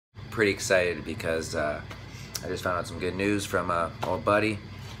pretty excited because I just found out some good news from old buddy.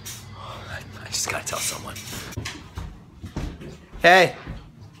 I just gotta tell someone. Hey.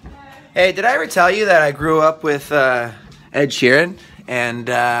 Hey, did I ever tell you that I grew up with Ed Sheehan? And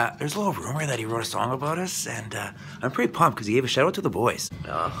there's a little rumor that he wrote a song about us, and I'm pretty pumped because he gave a shout out to the boys.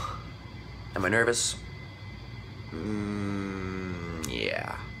 Am I nervous?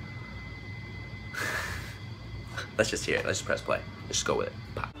 Yeah. Let's just hear it. Let's just press play. Let's just go with it.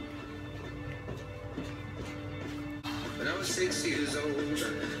 Pop. When I was 6 years old,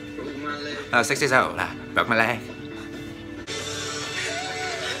 broke my leg. I was 6 years old. I broke my leg.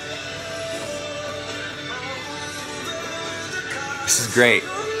 This is great.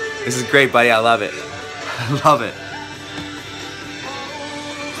 This is great, buddy. I love it. I love it.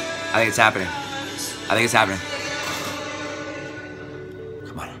 I think it's happening. I think it's happening.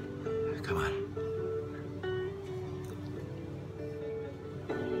 Come on. Come on.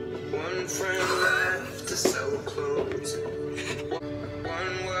 One friend left to sell clothes.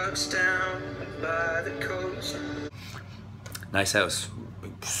 One works down by the coast. Nice house.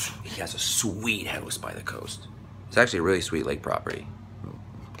 He has a sweet house by the coast. It's actually a really sweet lake property.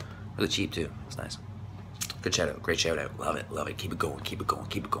 Really cheap too. It's nice. Good shout out. Great shout out. Love it. Love it. Keep it going. Keep it going.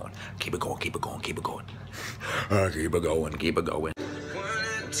 Keep it going. Keep it going. Keep it going. Keep it going. Keep it going. Keep it going.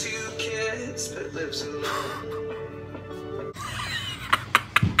 1 and 2 kids, but lives alone.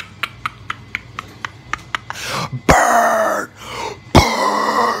 Bird!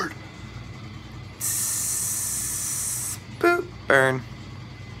 Bird! Boop. Burn.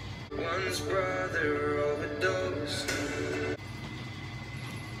 One's brother overdosed.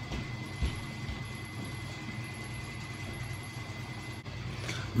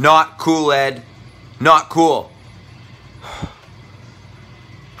 Not cool, Ed. Not cool.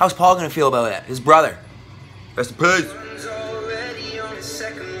 How's Paul gonna feel about that? His brother. Rest in peace.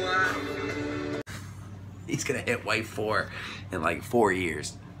 He's gonna hit wife 4 in like 4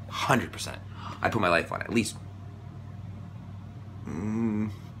 years. 100%. I put my life on it. At least.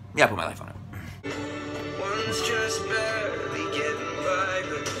 Yeah, I put my life on it. One's just barely getting by,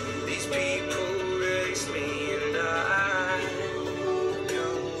 but these people race me and I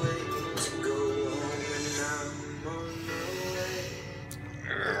can't wait to go home and I'm on my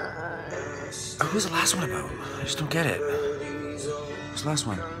way. Who's the last one about? I just don't get it. Who's the last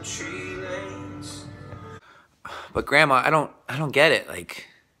one? But Grandma, I don't get it. Like,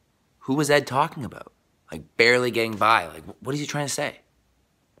 who was Ed talking about? Like, barely getting by. Like, what is he trying to say?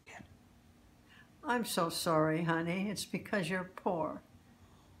 I'm so sorry, honey. It's because you're poor.